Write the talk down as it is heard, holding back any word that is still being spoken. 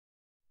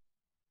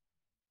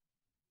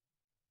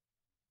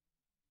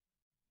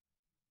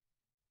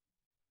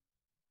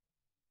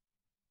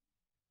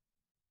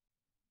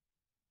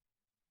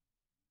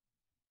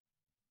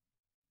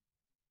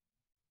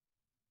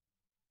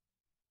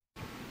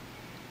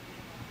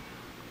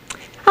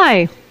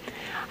Hi,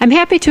 I'm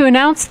happy to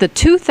announce the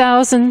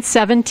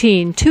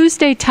 2017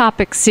 Tuesday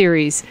Topics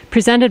Series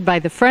presented by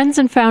the Friends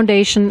and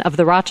Foundation of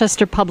the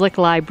Rochester Public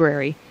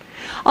Library.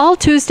 All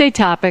Tuesday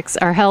topics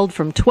are held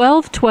from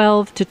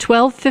 12:12 to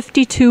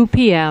 12:52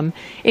 p.m.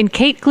 in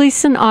Kate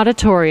Gleason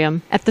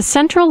Auditorium at the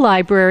Central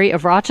Library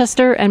of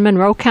Rochester and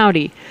Monroe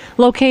County,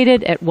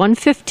 located at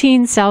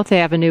 115 South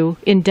Avenue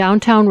in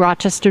downtown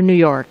Rochester, New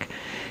York.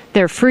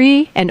 They're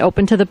free and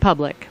open to the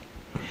public.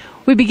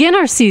 We begin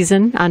our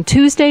season on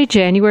Tuesday,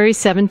 January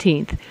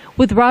 17th,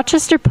 with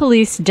Rochester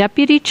Police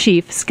Deputy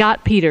Chief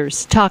Scott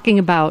Peters talking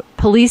about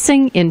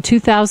policing in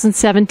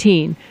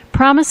 2017,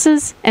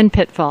 promises and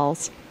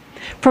pitfalls.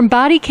 From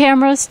body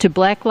cameras to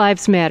Black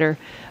Lives Matter,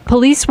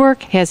 police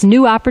work has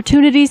new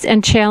opportunities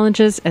and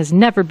challenges as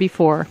never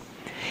before.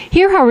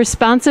 Hear how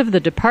responsive the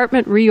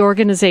department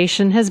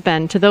reorganization has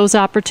been to those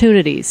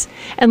opportunities,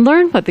 and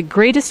learn what the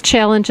greatest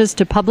challenges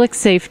to public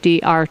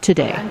safety are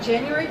today. On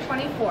January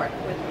 24th,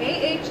 with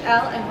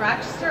AHL and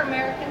Rochester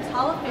Americans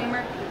Hall of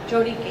Famer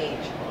Jody Gage.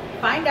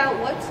 Find out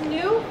what's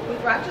new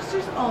with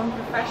Rochester's own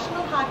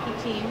professional hockey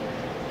team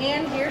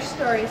and hear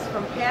stories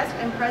from past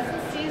and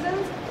present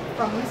seasons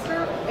from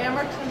Mr.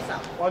 Amherst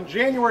himself. On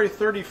January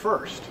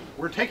 31st,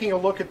 we're taking a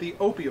look at the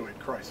opioid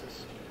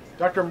crisis.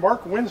 Dr.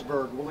 Mark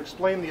Winsberg will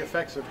explain the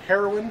effects of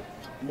heroin,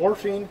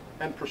 morphine,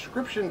 and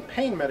prescription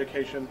pain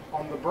medication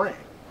on the brain.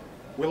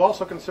 We'll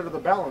also consider the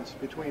balance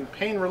between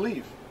pain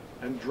relief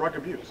and drug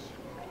abuse.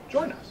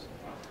 Join us.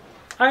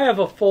 I have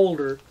a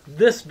folder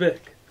this big,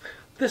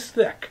 this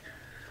thick,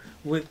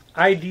 with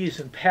IDs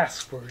and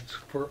passwords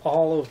for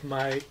all of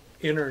my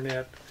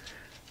internet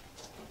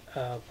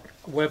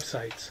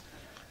websites.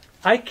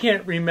 I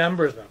can't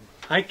remember them.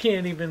 I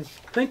can't even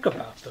think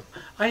about them.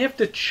 I have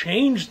to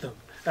change them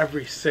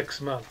every 6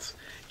 months.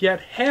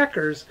 Yet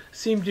hackers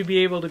seem to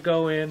be able to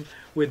go in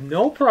with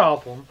no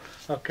problem,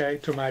 okay,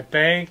 to my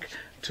bank,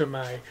 to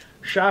my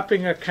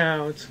shopping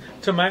accounts,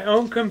 to my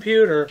own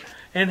computer,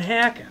 and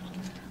hack it.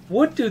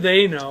 What do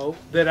they know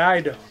that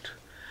I don't?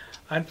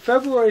 On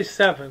February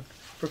 7th,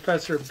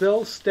 Professor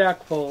Bill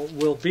Stackpole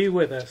will be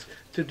with us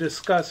to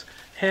discuss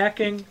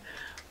hacking,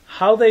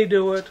 how they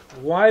do it,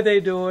 why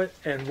they do it,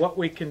 and what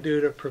we can do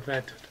to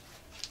prevent it.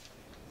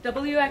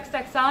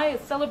 WXXI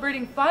is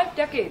celebrating 5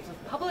 decades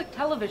of public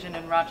television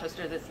in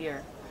Rochester this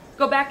year.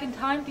 Go back in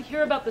time to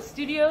hear about the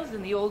studios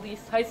in the old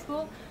East High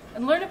School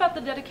and learn about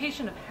the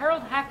dedication of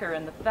Harold Hacker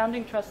and the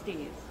founding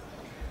trustees.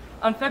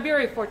 On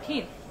February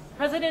 14th,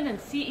 President and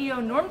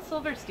CEO Norm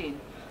Silverstein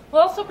will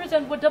also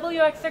present what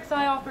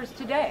WXXI offers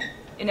today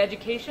in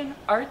education,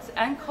 arts,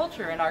 and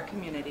culture in our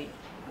community.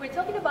 We're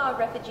talking about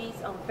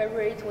refugees on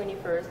February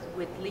 21st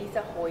with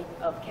Lisa Hoyt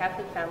of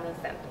Catholic Family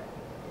Center.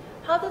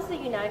 How does the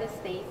United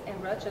States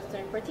and Rochester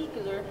in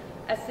particular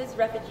assist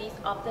refugees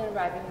often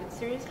arriving with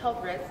serious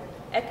health risks,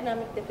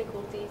 economic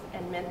difficulties,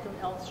 and mental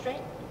health strain?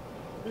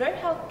 Learn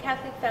how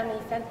Catholic Family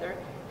Center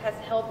has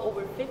helped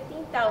over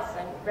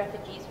 15,000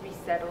 refugees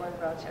resettle in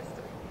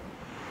Rochester.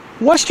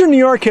 Western New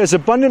York has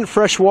abundant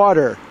fresh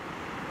water,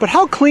 but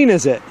how clean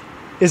is it?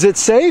 Is it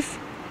safe?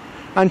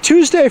 On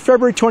Tuesday,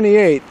 February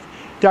 28th,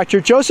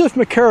 Dr. Joseph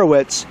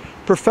Makarowitz,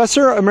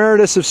 Professor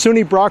Emeritus of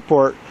SUNY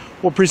Brockport,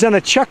 will present a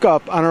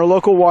checkup on our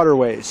local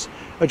waterways,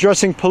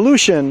 addressing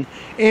pollution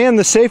and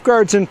the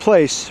safeguards in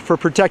place for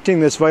protecting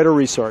this vital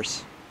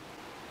resource.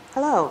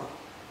 Hello.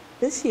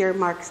 This year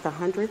marks the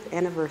 100th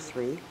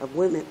anniversary of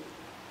women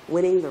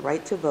winning the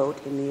right to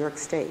vote in New York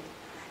State,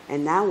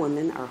 and now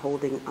women are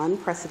holding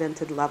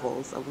unprecedented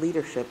levels of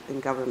leadership in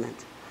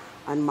government.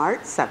 On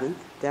March 7th,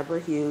 Deborah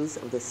Hughes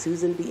of the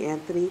Susan B.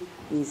 Anthony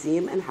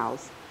Museum and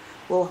House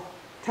will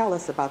tell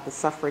us about the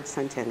suffrage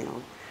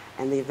centennial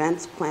and the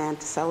events planned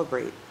to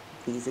celebrate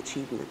these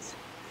achievements,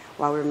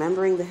 while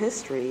remembering the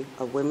history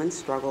of women's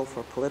struggle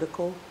for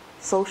political,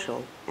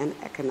 social, and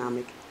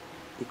economic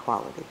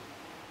equality.